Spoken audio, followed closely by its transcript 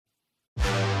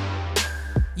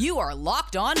You are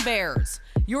Locked On Bears,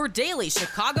 your daily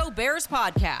Chicago Bears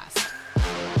podcast.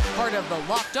 Part of the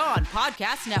Locked On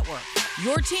Podcast Network,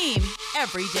 your team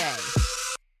every day.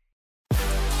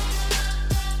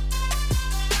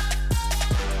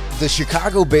 The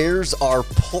Chicago Bears are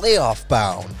playoff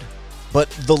bound, but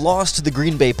the loss to the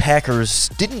Green Bay Packers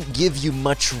didn't give you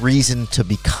much reason to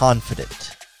be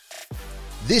confident.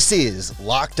 This is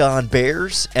Locked On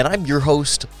Bears, and I'm your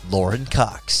host, Lauren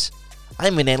Cox.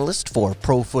 I'm an analyst for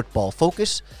Pro Football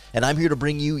Focus, and I'm here to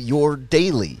bring you your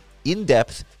daily,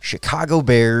 in-depth Chicago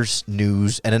Bears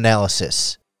news and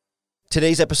analysis.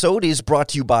 Today's episode is brought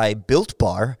to you by Built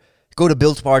Bar. Go to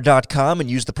BuiltBar.com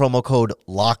and use the promo code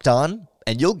LOCKEDON,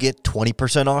 and you'll get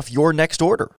 20% off your next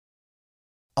order.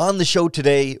 On the show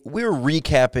today, we're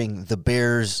recapping the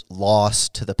Bears' loss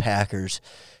to the Packers,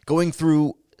 going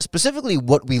through specifically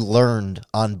what we learned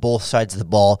on both sides of the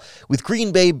ball, with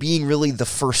Green Bay being really the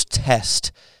first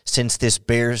test since this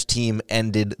Bears team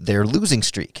ended their losing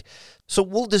streak. So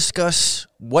we'll discuss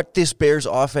what this Bears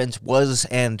offense was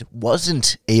and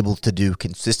wasn't able to do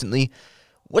consistently,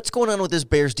 what's going on with this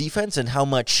Bears defense and how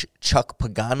much Chuck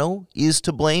Pagano is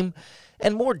to blame,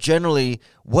 and more generally,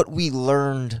 what we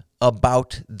learned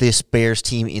about this Bears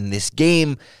team in this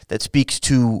game that speaks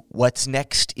to what's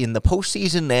next in the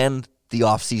postseason and the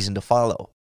offseason to follow.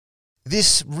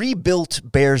 This rebuilt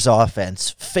Bears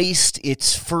offense faced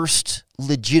its first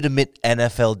legitimate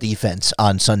NFL defense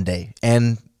on Sunday,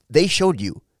 and they showed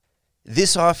you.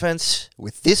 This offense,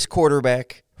 with this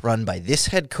quarterback, run by this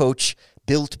head coach,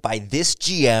 built by this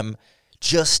GM,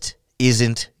 just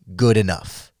isn't good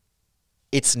enough.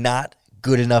 It's not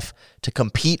good enough to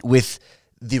compete with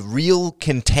the real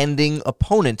contending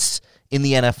opponents in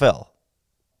the NFL.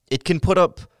 It can put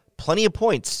up plenty of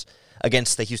points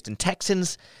against the Houston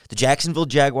Texans, the Jacksonville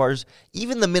Jaguars,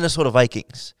 even the Minnesota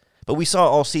Vikings. But we saw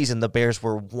all season the Bears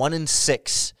were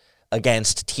 1-6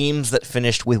 against teams that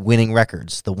finished with winning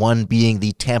records, the one being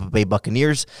the Tampa Bay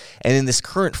Buccaneers. And in this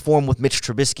current form with Mitch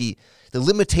Trubisky, the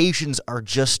limitations are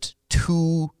just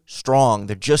too strong.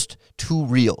 They're just too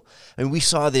real. I mean, we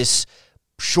saw this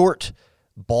short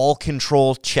ball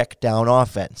control check down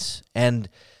offense, and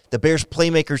the Bears'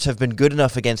 playmakers have been good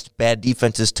enough against bad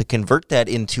defenses to convert that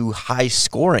into high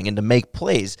scoring and to make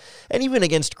plays. And even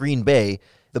against Green Bay,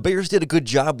 the Bears did a good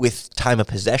job with time of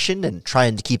possession and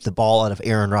trying to keep the ball out of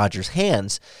Aaron Rodgers'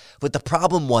 hands. But the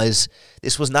problem was,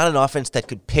 this was not an offense that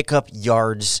could pick up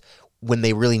yards when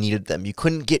they really needed them. You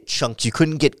couldn't get chunks. You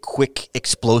couldn't get quick,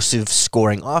 explosive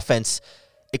scoring offense,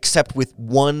 except with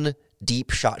one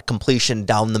deep shot completion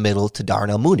down the middle to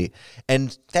Darnell Mooney.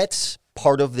 And that's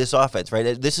part of this offense,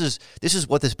 right? This is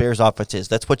what this Bears offense is.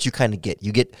 That's what you kind of get.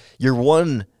 You get your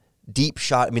one deep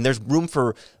shot. I mean, there's room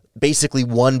for basically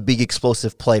one big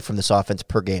explosive play from this offense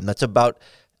per game. That's about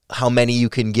how many you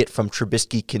can get from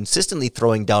Trubisky consistently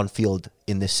throwing downfield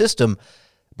in this system.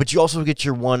 But you also get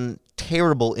your one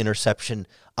terrible interception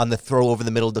on the throw over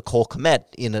the middle to Cole Kmet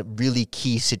in a really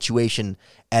key situation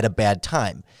at a bad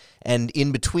time. And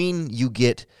in between, you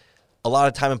get a lot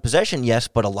of time in possession, yes,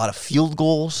 but a lot of field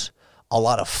goals, a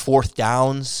lot of fourth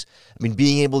downs. I mean,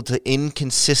 being able to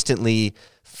inconsistently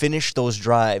finish those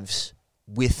drives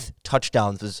with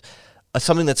touchdowns is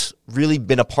something that's really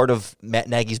been a part of Matt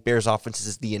Nagy's Bears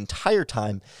offenses the entire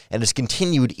time and has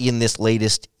continued in this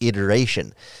latest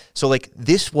iteration. So,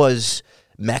 this was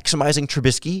maximizing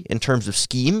Trubisky in terms of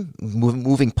scheme,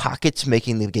 moving pockets,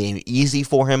 making the game easy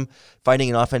for him,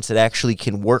 finding an offense that actually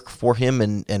can work for him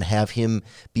and have him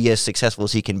be as successful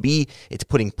as he can be. It's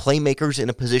putting playmakers in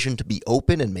a position to be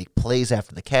open and make plays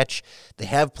after the catch. They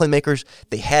have playmakers.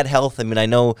 They had health. I mean, I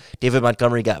know David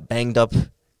Montgomery got banged up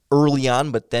early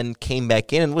on, but then came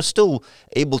back in and was still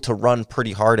able to run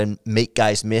pretty hard and make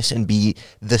guys miss and be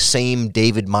the same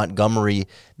David Montgomery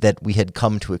that we had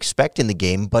come to expect in the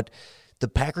game. But the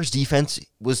Packers defense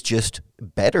was just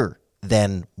better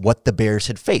than what the Bears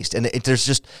had faced. And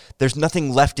there's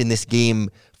nothing left in this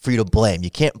game for you to blame. You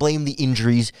can't blame the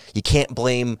injuries. You can't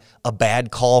blame a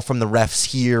bad call from the refs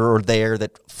here or there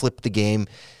that flipped the game.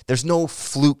 There's no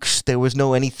flukes. There was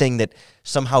no anything that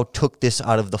somehow took this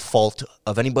out of the fault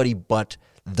of anybody but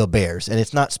the Bears. And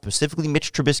it's not specifically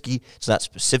Mitch Trubisky. It's not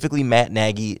specifically Matt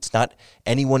Nagy. It's not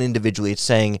anyone individually. It's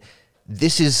saying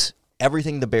this is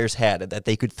everything the Bears had that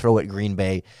they could throw at Green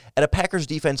Bay at a Packers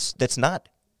defense that's not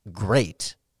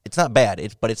great. It's not bad,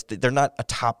 but they're not a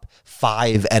top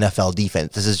 5 NFL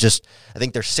defense. This is just, I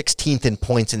think they're 16th in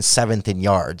points and 7th in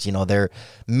yards. You know, they're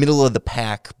middle of the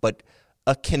pack, but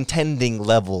a contending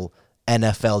level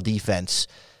NFL defense.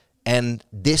 And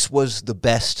this was the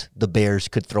best the Bears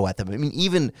could throw at them. I mean,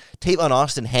 even Tavon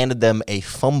Austin handed them a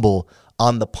fumble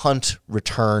on the punt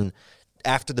return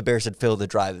after the Bears had failed the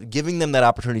drive, giving them that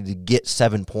opportunity to get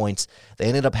 7 points. They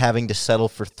ended up having to settle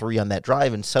for 3 on that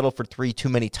drive, and settle for 3 too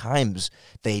many times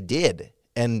they did.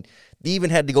 And they even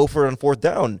had to go for it on fourth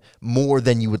down more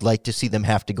than you would like to see them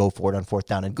have to go for it on fourth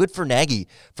down. And good for Nagy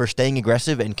for staying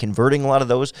aggressive and converting a lot of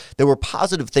those. There were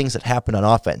positive things that happened on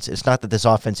offense. It's not that this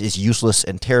offense is useless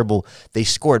and terrible. They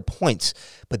scored points.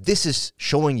 But this is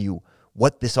showing you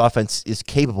what this offense is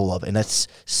capable of, and that's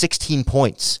 16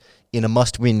 points in a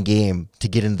must-win game to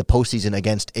get into the postseason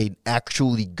against an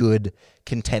actually good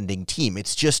contending team.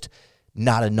 It's just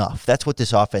not enough. That's what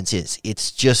this offense is.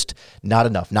 It's just not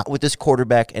enough. Not with this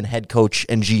quarterback and head coach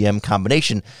and GM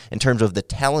combination in terms of the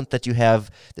talent that you have,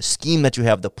 the scheme that you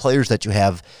have, the players that you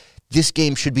have. This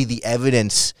game should be the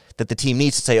evidence that the team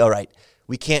needs to say, all right,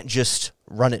 we can't just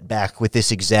run it back with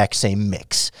this exact same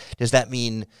mix. Does that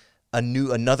mean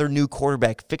another new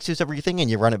quarterback fixes everything and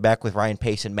you run it back with Ryan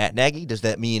Pace and Matt Nagy? Does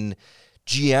that mean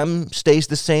GM stays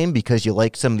the same because you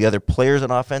like some of the other players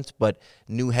on offense, but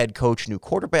new head coach, new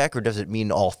quarterback, or does it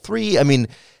mean all three? I mean,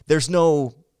 there's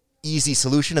no easy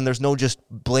solution, and there's no just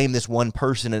blame this one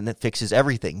person and it fixes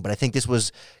everything. But I think this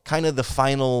was kind of the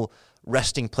final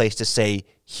resting place to say,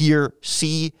 here,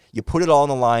 see, you put it all on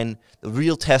the line. The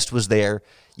real test was there.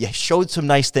 You showed some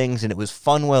nice things, and it was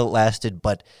fun while it lasted,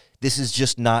 but this is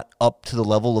just not up to the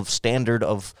level of standard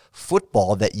of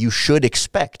football that you should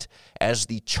expect as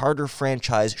the charter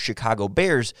franchise Chicago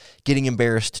Bears getting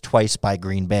embarrassed twice by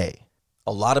Green Bay.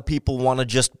 A lot of people want to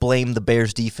just blame the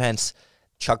Bears defense.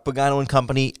 Chuck Pagano and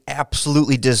company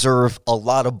absolutely deserve a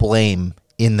lot of blame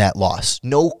in that loss.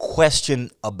 No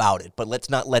question about it. But let's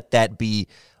not let that be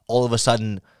all of a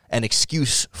sudden an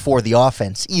excuse for the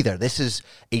offense either. This is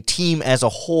a team as a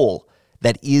whole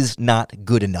that is not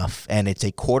good enough, and it's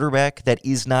a quarterback that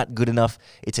is not good enough,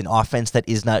 it's an offense that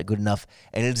is not good enough,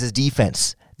 and it's a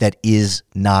defense that is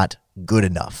not good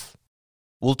enough.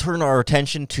 We'll turn our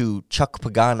attention to Chuck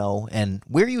Pagano and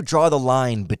where you draw the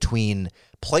line between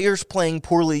players playing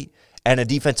poorly and a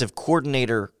defensive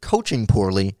coordinator coaching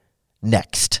poorly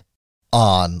next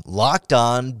on Locked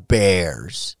On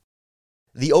Bears.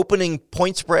 The opening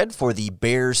point spread for the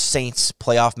Bears-Saints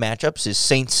playoff matchups is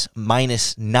Saints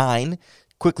 -9.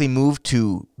 Quickly moved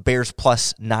to Bears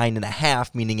plus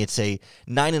 9.5, meaning it's a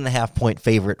 9.5 point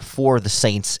favorite for the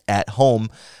Saints at home,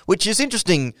 which is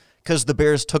interesting because the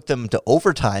Bears took them to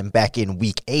overtime back in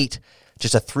Week 8.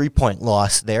 Just a 3-point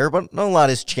loss there, but not a lot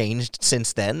has changed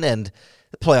since then, and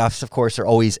the playoffs, of course, are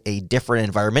always a different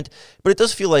environment, but it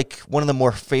does feel like one of the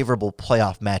more favorable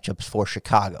playoff matchups for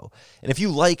Chicago. And if you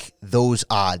like those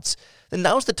odds, then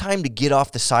now's the time to get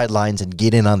off the sidelines and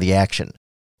get in on the action.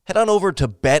 Head on over to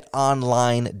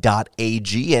betonline.ag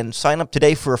and sign up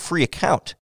today for a free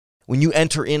account. When you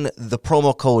enter in the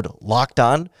promo code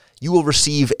LOCKEDON, you will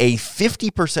receive a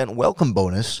 50% welcome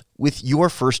bonus with your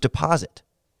first deposit.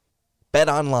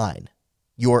 BetOnline,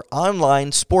 your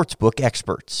online sportsbook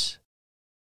experts.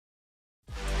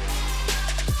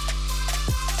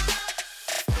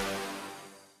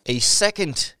 A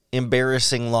second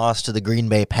embarrassing loss to the Green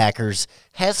Bay Packers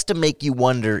has to make you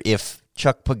wonder if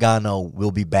Chuck Pagano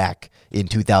will be back in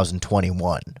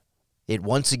 2021. It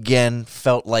once again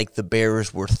felt like the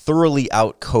Bears were thoroughly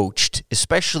outcoached,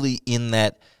 especially in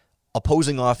that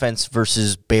opposing offense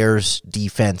versus Bears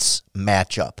defense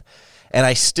matchup. And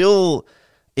I still,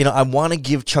 I want to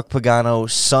give Chuck Pagano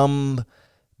some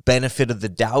benefit of the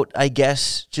doubt, I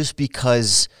guess, just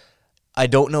because I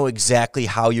don't know exactly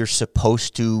how you're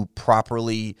supposed to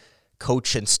properly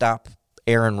coach and stop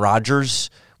Aaron Rodgers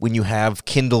when you have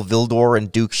Kindle Vildor and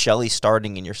Duke Shelley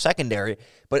starting in your secondary,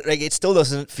 but it still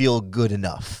doesn't feel good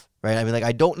enough, right? I mean,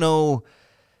 I don't know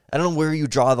where you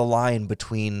draw the line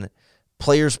between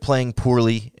players playing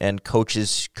poorly and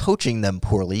coaches coaching them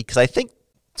poorly, because I think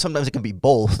sometimes it can be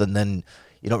both, and then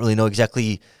you don't really know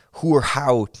exactly who or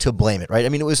how to blame it, right? I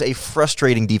mean, it was a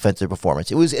frustrating defensive performance.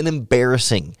 It was an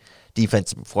embarrassing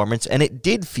defensive performance, and it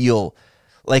did feel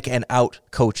like an out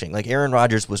coaching. Like Aaron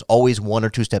Rodgers was always 1 or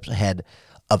 2 steps ahead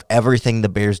of everything the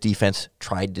Bears defense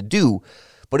tried to do,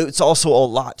 but it's also a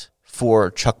lot for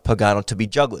Chuck Pagano to be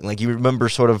juggling. Like you remember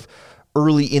sort of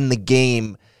early in the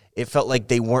game, it felt like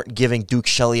they weren't giving Duke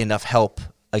Shelley enough help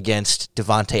against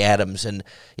Devontae Adams, and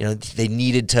they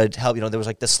needed to help. There was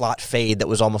like the slot fade that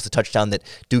was almost a touchdown that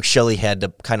Duke Shelley had to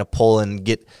kind of pull and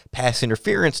get pass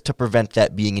interference to prevent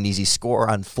that being an easy score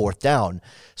on fourth down.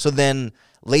 So then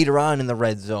later on in the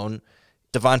red zone,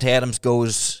 Devontae Adams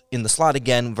goes in the slot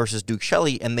again versus Duke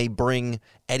Shelley, and they bring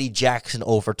Eddie Jackson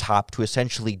over top to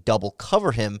essentially double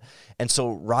cover him. And so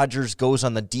Rodgers goes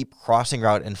on the deep crossing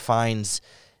route and finds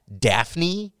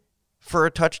Daphne for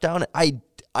a touchdown. I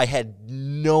had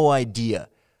no idea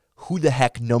who the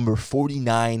heck number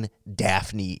 49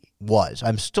 Daphne was.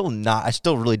 I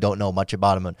still really don't know much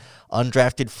about him. An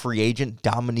undrafted free agent,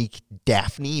 Dominique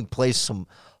Daphne. He plays some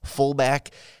fullback.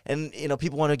 And,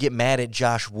 people want to get mad at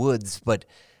Josh Woods, but,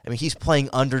 he's playing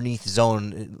underneath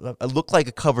zone. It looked like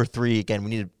a cover 3 again.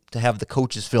 We need to have the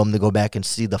coach's film to go back and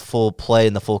see the full play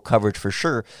and the full coverage for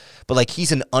sure. But,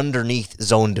 he's an underneath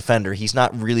zone defender. He's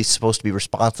not really supposed to be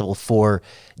responsible for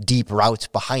deep routes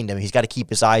behind him. He's got to keep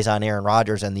his eyes on Aaron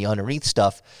Rodgers and the underneath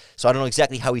stuff. So I don't know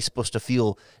exactly how he's supposed to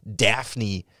feel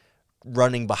Daphne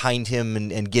running behind him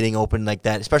and getting open like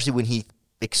that, especially when he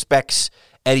expects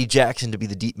Eddie Jackson to be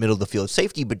the deep middle of the field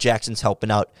safety, but Jackson's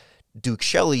helping out Duke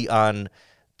Shelley on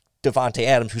Davante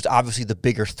Adams, who's obviously the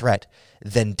bigger threat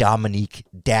than Dominique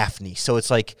Daphne. So it's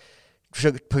like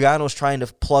Pagano's trying to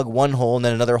plug one hole and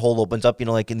then another hole opens up,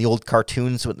 like in the old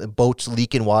cartoons with the boats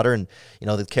leaking water and,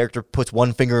 the character puts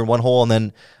one finger in one hole and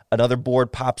then another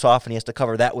board pops off and he has to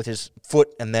cover that with his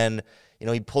foot and then,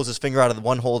 he pulls his finger out of the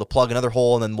one hole to plug another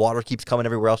hole and then water keeps coming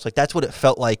everywhere else. Like that's what it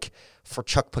felt like for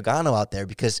Chuck Pagano out there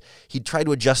because he'd try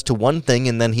to adjust to one thing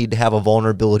and then he'd have a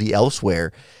vulnerability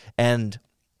elsewhere. And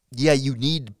yeah, you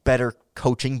need better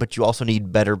coaching, but you also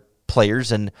need better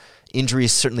players, and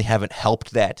injuries certainly haven't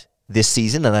helped that this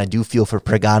season, and I do feel for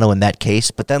Pagano in that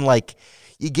case. But then,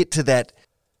 you get to that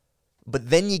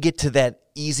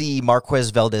easy Marquez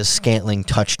Valdez-Scantling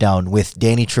touchdown with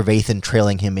Danny Trevathan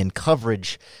trailing him in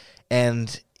coverage,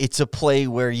 and it's a play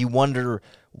where you wonder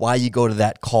why you go to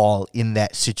that call in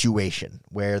that situation,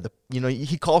 where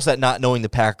he calls that not knowing the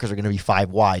Packers are going to be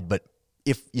 5 wide, but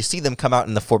if you see them come out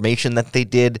in the formation that they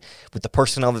did, with the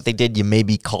personnel that they did, you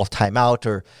maybe call timeout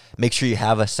or make sure you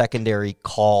have a secondary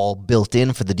call built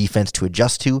in for the defense to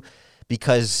adjust to.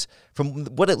 Because from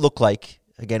what it looked like,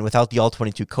 again, without the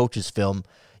All-22 coaches film,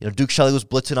 Duke Shelley was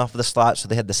blitzing off of the slot, so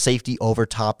they had the safety over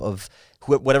top of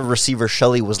whatever receiver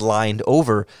Shelley was lined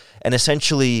over. And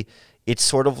essentially, it's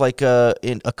sort of like a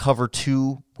cover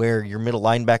 2 where your middle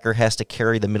linebacker has to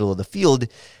carry the middle of the field.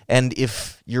 And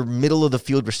if your middle of the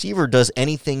field receiver does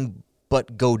anything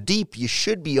but go deep, you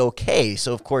should be okay.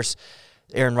 So, of course,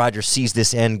 Aaron Rodgers sees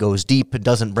this end, goes deep, and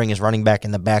doesn't bring his running back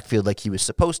in the backfield like he was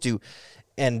supposed to,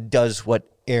 and does what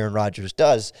Aaron Rodgers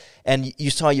does. And you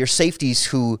saw your safeties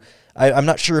who, I'm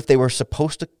not sure if they were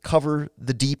supposed to cover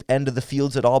the deep end of the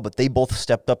fields at all, but they both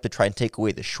stepped up to try and take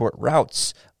away the short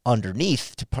routes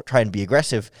underneath to try and be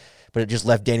aggressive, but it just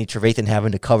left Danny Trevathan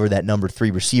having to cover that number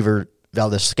 3 receiver,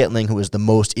 Valdez-Scantling, who was the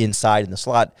most inside in the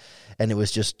slot, and it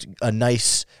was just a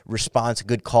nice response, a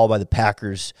good call by the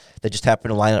Packers that just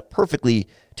happened to line up perfectly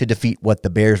to defeat what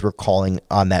the Bears were calling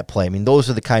on that play. Those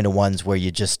are the kind of ones where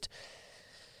you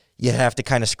have to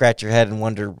kind of scratch your head and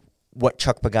wonder what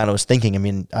Chuck Pagano is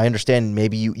thinking. I understand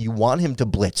maybe you want him to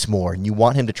blitz more and you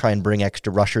want him to try and bring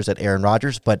extra rushers at Aaron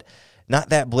Rodgers, but not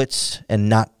that blitz and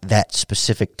not that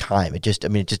specific time. It just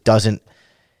doesn't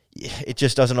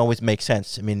always make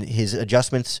sense. His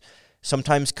adjustments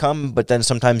sometimes come, but then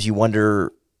sometimes you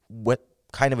wonder what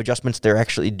kind of adjustments they're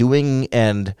actually doing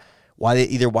and why they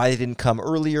didn't come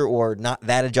earlier or not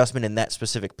that adjustment in that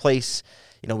specific place.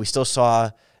 We still saw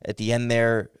at the end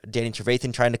there, Danny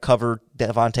Trevathan trying to cover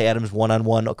Davante Adams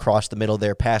one-on-one across the middle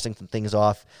there, passing some things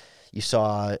off. You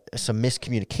saw some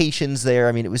miscommunications there.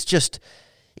 It was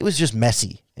just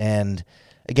messy. And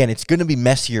again, it's going to be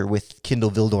messier with Kindle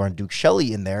Vildor and Duke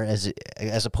Shelley in there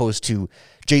as opposed to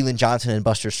Jalen Johnson and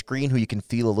Buster Screen, who you can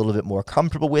feel a little bit more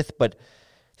comfortable with. But at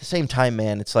the same time,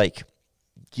 man, it's like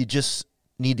you just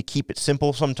need to keep it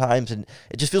simple sometimes. And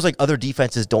it just feels like other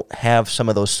defenses don't have some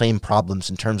of those same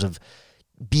problems in terms of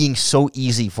being so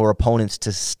easy for opponents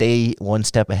to stay one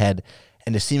step ahead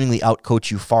and to seemingly outcoach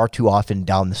you far too often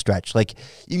down the stretch. Like,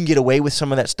 you can get away with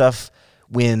some of that stuff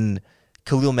when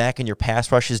Khalil Mack and your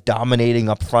pass rush is dominating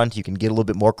up front. You can get a little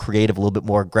bit more creative, a little bit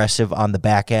more aggressive on the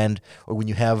back end, or when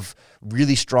you have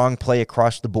really strong play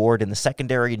across the board in the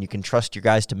secondary and you can trust your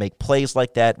guys to make plays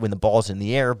like that when the ball's in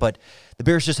the air. But the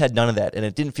Bears just had none of that, and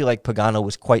it didn't feel like Pagano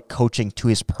was quite coaching to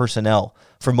his personnel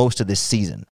for most of this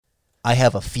season. I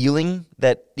have a feeling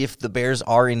that if the Bears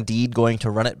are indeed going to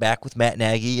run it back with Matt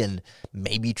Nagy and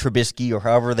maybe Trubisky or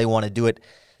however they want to do it,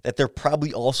 that they're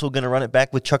probably also going to run it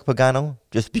back with Chuck Pagano,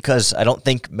 just because I don't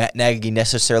think Matt Nagy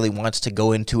necessarily wants to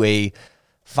go into a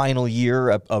final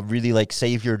year, a really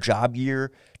save your job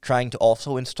year, trying to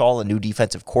also install a new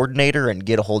defensive coordinator and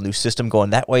get a whole new system going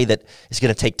that way that is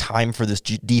going to take time for this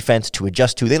defense to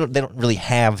adjust to. They don't really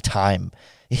have time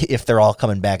if they're all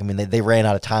coming back. They ran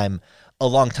out of time a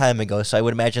long time ago, so I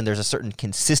would imagine there's a certain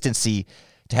consistency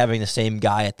to having the same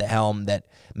guy at the helm that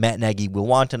Matt Nagy will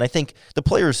want, and I think the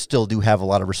players still do have a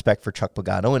lot of respect for Chuck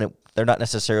Pagano, and they're not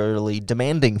necessarily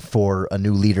demanding for a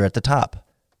new leader at the top.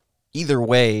 Either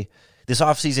way, this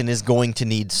offseason is going to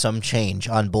need some change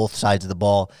on both sides of the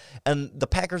ball. And the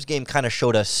Packers game kind of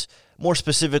showed us more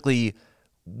specifically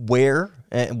where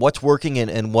and what's working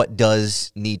and what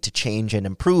does need to change and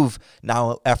improve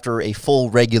now after a full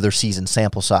regular season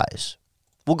sample size.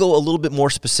 We'll go a little bit more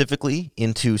specifically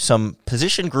into some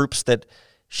position groups that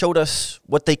showed us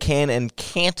what they can and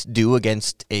can't do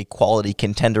against a quality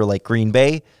contender like Green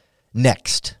Bay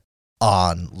next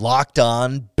on Locked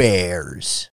On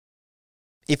Bears.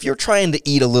 If you're trying to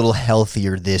eat a little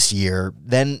healthier this year,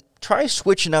 then try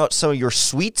switching out some of your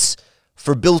sweets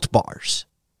for Built Bars.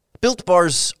 Built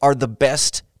Bars are the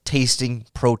best tasting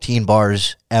protein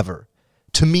bars ever.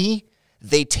 To me,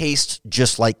 they taste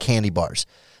just like candy bars.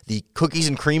 The cookies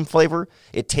and cream flavor,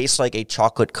 it tastes like a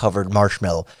chocolate-covered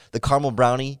marshmallow. The caramel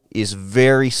brownie is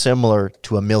very similar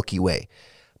to a Milky Way.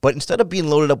 But instead of being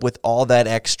loaded up with all that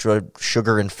extra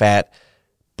sugar and fat,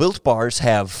 Built Bars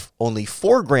have only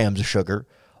 4 grams of sugar,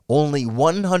 only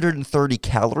 130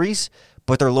 calories,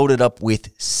 but they're loaded up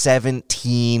with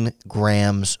 17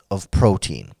 grams of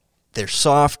protein. They're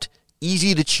soft,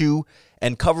 easy to chew,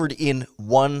 and covered in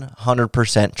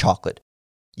 100% chocolate.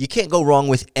 You can't go wrong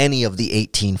with any of the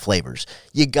 18 flavors.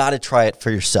 You gotta try it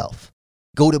for yourself.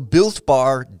 Go to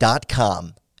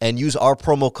BuiltBar.com and use our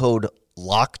promo code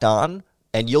LOCKEDON,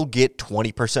 and you'll get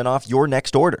 20% off your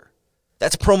next order.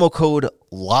 That's promo code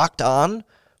LOCKEDON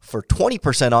for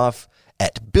 20% off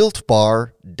at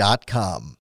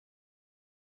BuiltBar.com.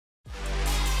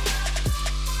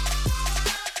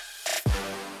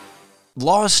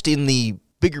 Lost in the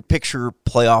bigger picture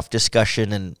playoff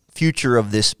discussion and future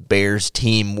of this Bears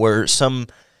team were some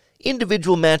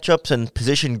individual matchups and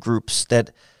position groups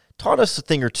that taught us a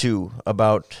thing or two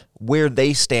about where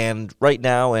they stand right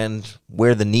now and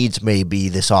where the needs may be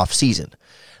this offseason.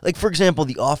 Like, for example,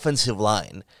 the offensive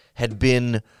line had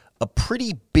been a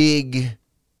pretty big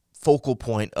focal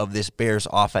point of this Bears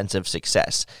offensive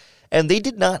success. And they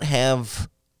did not have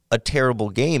a terrible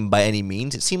game by any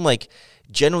means. It seemed like,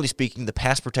 generally speaking, the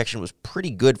pass protection was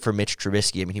pretty good for Mitch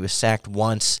Trubisky. I mean, he was sacked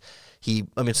once.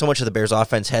 So much of the Bears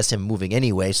offense has him moving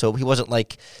anyway, so he wasn't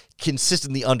like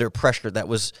consistently under pressure.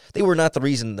 They were not the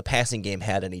reason the passing game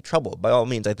had any trouble. By all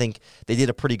means, I think they did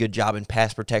a pretty good job in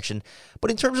pass protection.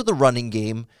 But in terms of the running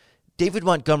game, David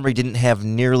Montgomery didn't have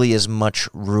nearly as much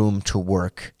room to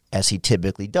work as he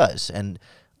typically does. And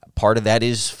part of that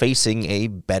is facing a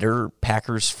better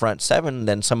Packers front seven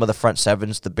than some of the front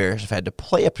sevens the Bears have had to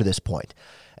play up to this point.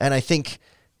 And I think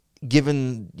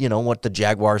given, what the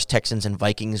Jaguars, Texans, and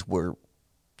Vikings were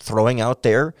throwing out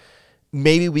there,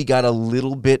 maybe we got a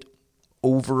little bit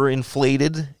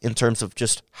overinflated in terms of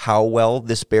just how well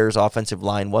this Bears offensive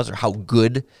line was or how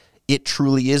good it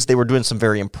truly is. They were doing some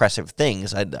very impressive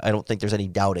things. I don't think there's any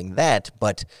doubting that,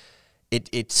 but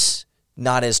it's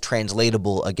not as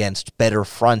translatable against better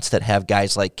fronts that have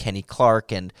guys like Kenny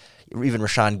Clark, and even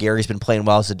Rashawn Gary's been playing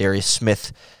well, Zadarius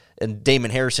Smith, and Damon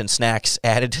Harrison Snacks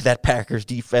added to that Packers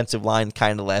defensive line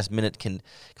kind of last minute can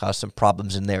cause some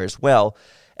problems in there as well.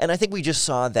 And I think we just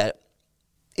saw that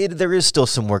there is still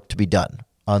some work to be done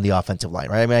on the offensive line,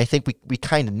 right? I mean, I think we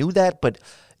kind of knew that, but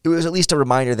it was at least a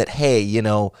reminder that, hey,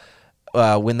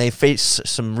 when they face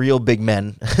some real big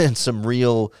men and some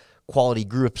real quality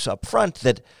groups up front,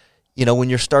 that when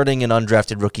you're starting an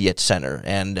undrafted rookie at center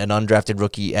and an undrafted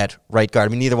rookie at right guard,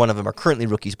 I mean, neither one of them are currently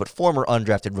rookies, but former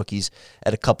undrafted rookies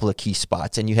at a couple of key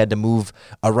spots, and you had to move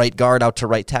a right guard out to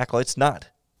right tackle, it's not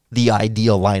the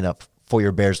ideal lineup for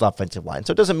your Bears offensive line.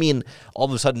 So it doesn't mean all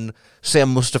of a sudden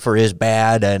Sam Mustipher is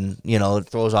bad and, it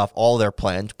throws off all their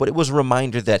plans, but it was a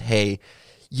reminder that, hey,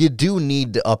 you do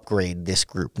need to upgrade this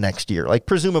group next year. Like,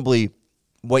 presumably,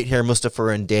 Whitehair,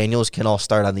 Mustipher, and Daniels can all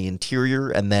start on the interior,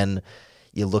 and then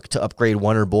you look to upgrade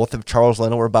one or both of Charles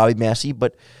Leno or Bobby Massey,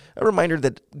 but a reminder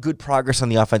that good progress on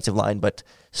the offensive line, but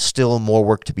still more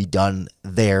work to be done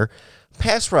there.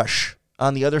 Pass rush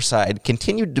on the other side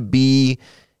continued to be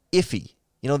iffy.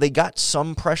 They got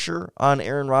some pressure on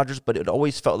Aaron Rodgers, but it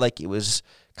always felt like it was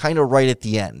kind of right at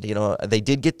the end. They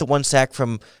did get the one sack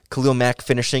from Khalil Mack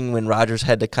finishing when Rodgers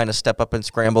had to kind of step up and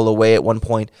scramble away at one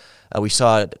point. We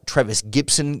saw Trevis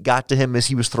Gibson got to him as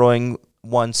he was throwing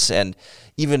once, and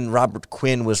even Robert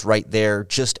Quinn was right there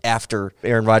just after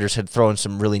Aaron Rodgers had thrown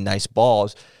some really nice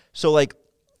balls. So,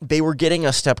 they were getting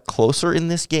a step closer in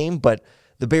this game, but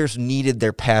the Bears needed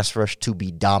their pass rush to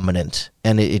be dominant,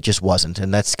 and it just wasn't.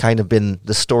 And that's kind of been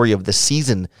the story of the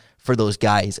season for those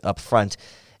guys up front,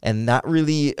 and not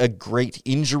really a great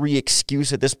injury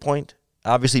excuse at this point.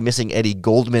 Obviously missing Eddie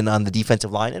Goldman on the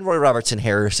defensive line, and Roy Robertson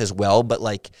Harris as well, but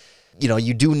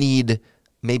you do need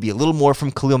maybe a little more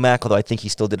from Khalil Mack, although I think he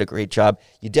still did a great job.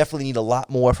 You definitely need a lot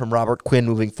more from Robert Quinn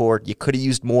moving forward. You could have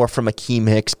used more from Akeem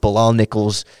Hicks, Bilal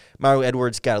Nichols. Mario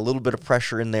Edwards got a little bit of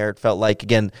pressure in there. It felt like,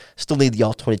 again, still need the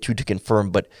All-22 to confirm,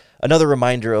 but another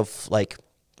reminder of like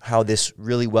how this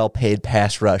really well-paid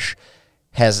pass rush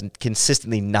has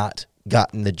consistently not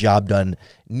gotten the job done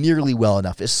nearly well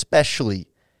enough, especially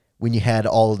when you had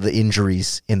all of the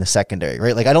injuries in the secondary,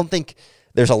 right? Like, I don't think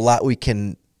there's a lot we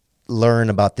can learn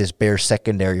about this Bears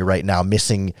secondary right now,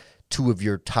 missing two of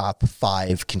your top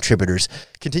 5 contributors.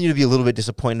 Continue to be a little bit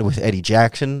disappointed with Eddie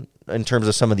Jackson in terms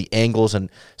of some of the angles and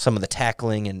some of the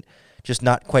tackling and just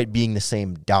not quite being the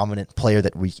same dominant player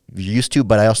that we're used to,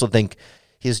 but I also think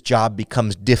his job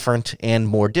becomes different and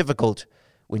more difficult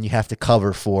when you have to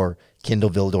cover for Kindle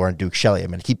Vildor and Duke Shelley. I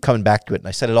mean, I keep coming back to it, and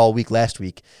I said it all week last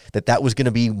week, that was going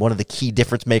to be one of the key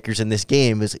difference makers in this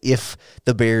game is if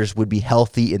the Bears would be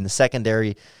healthy in the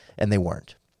secondary, and they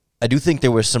weren't. I do think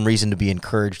there was some reason to be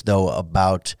encouraged, though,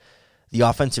 about the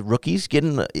offensive rookies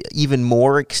getting even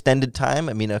more extended time.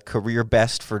 I mean, a career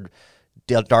best for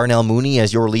Darnell Mooney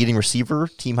as your leading receiver,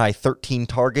 team high 13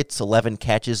 targets, 11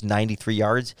 catches, 93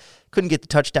 yards. Couldn't get the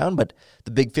touchdown, but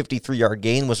the big 53-yard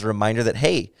gain was a reminder that,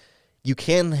 hey, you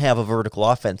can have a vertical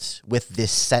offense with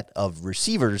this set of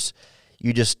receivers.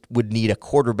 You just would need a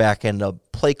quarterback and a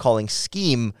play-calling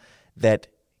scheme that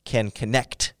can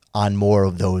connect on more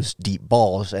of those deep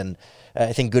balls. And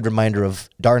I think good reminder of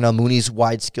Darnell Mooney's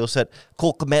wide skill set.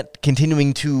 Cole Kmet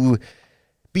continuing to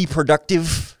be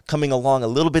productive, coming along a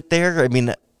little bit there. I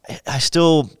mean, I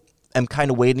still am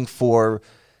kind of waiting for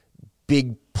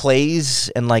big plays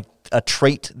and like a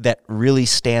trait that really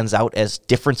stands out as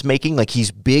difference making. Like,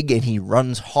 he's big and he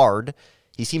runs hard.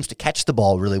 He seems to catch the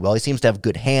ball really well. He seems to have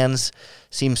good hands,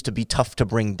 seems to be tough to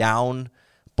bring down,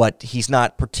 but he's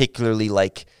not particularly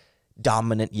like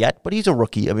dominant yet, but he's a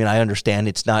rookie. I mean, I understand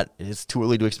it's too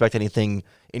early to expect anything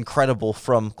incredible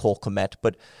from Cole Kmet,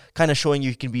 but kind of showing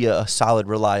you can be a solid,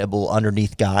 reliable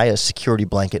underneath guy, a security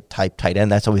blanket type tight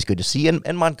end. That's always good to see.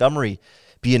 And Montgomery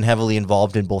being heavily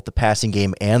involved in both the passing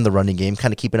game and the running game,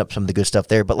 kind of keeping up some of the good stuff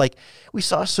there. But like, we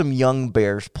saw some young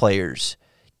Bears players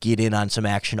get in on some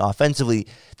action offensively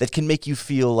that can make you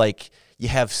feel like you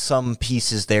have some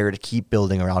pieces there to keep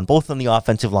building around, both on the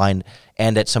offensive line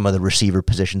and at some of the receiver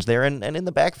positions there and in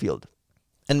the backfield.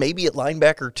 And maybe at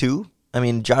linebacker too. I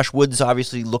mean, Josh Woods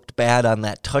obviously looked bad on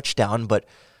that touchdown, but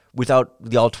without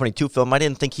the All-22 film, I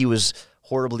didn't think he was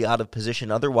horribly out of position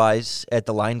otherwise at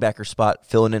the linebacker spot,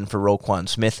 filling in for Roquan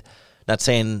Smith. Not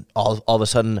saying all of a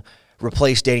sudden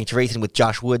replace Danny Trevathan with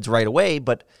Josh Woods right away,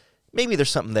 but maybe there's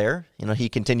something there. You know, he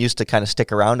continues to kind of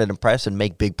stick around and impress and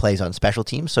make big plays on special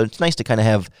teams. So it's nice to kind of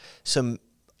have some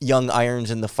young irons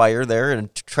in the fire there.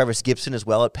 And Travis Gibson as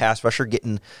well at pass rusher,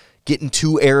 getting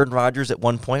to Aaron Rodgers at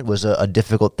one point was a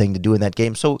difficult thing to do in that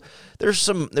game. So there's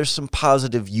some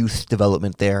positive youth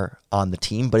development there on the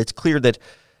team, but it's clear that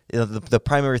the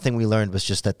primary thing we learned was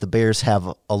just that the Bears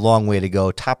have a long way to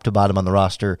go, top to bottom on the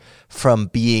roster, from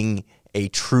being a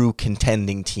true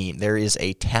contending team. There is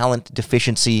a talent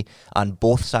deficiency on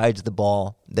both sides of the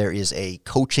ball. There is a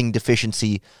coaching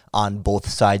deficiency on both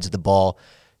sides of the ball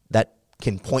that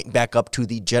can point back up to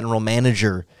the general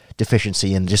manager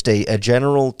deficiency and just a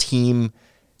general team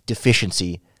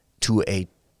deficiency to a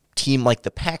team like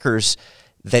the Packers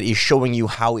that is showing you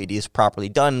how it is properly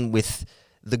done with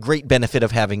the great benefit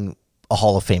of having a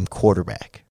Hall of Fame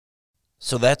quarterback.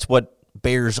 So that's what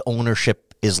Bears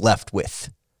ownership is left with.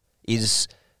 Is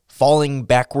falling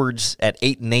backwards at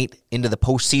 8-8 into the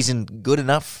postseason good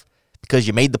enough because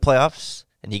you made the playoffs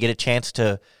and you get a chance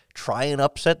to try and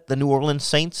upset the New Orleans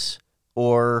Saints?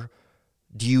 Or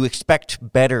do you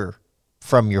expect better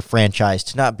from your franchise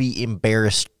to not be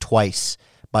embarrassed twice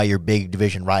by your big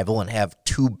division rival and have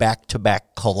 2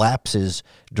 back-to-back collapses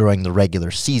during the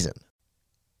regular season?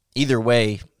 Either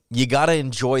way, you got to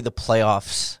enjoy the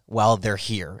playoffs while they're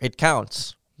here. It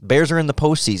counts. Bears are in the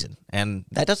postseason, and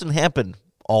that doesn't happen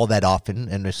all that often.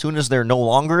 And as soon as they're no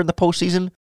longer in the postseason,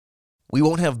 we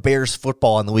won't have Bears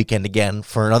football on the weekend again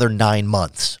for another 9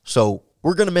 months. So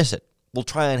we're going to miss it. We'll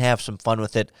try and have some fun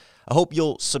with it. I hope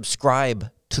you'll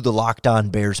subscribe to the Locked On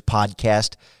Bears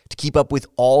podcast to keep up with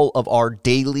all of our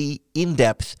daily,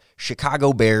 in-depth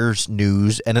Chicago Bears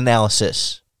news and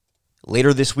analysis.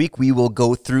 Later this week, we will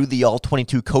go through the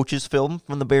All-22 coaches film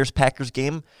from the Bears-Packers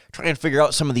game, try and figure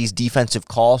out some of these defensive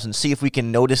calls and see if we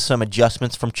can notice some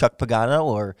adjustments from Chuck Pagano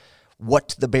or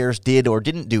what the Bears did or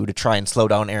didn't do to try and slow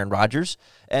down Aaron Rodgers,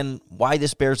 and why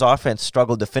this Bears offense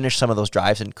struggled to finish some of those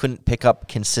drives and couldn't pick up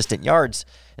consistent yards,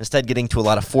 instead getting to a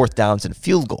lot of 4th downs and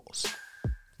field goals.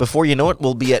 Before you know it,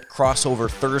 we'll be at Crossover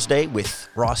Thursday with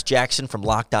Ross Jackson from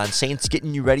Locked On Saints,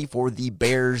 getting you ready for the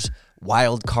Bears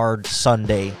Wild Card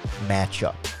Sunday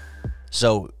matchup.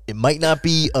 So it might not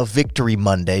be a victory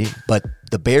Monday, but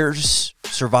the Bears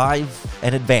survive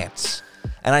and advance.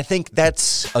 And I think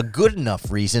that's a good enough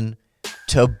reason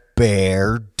to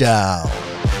bear down.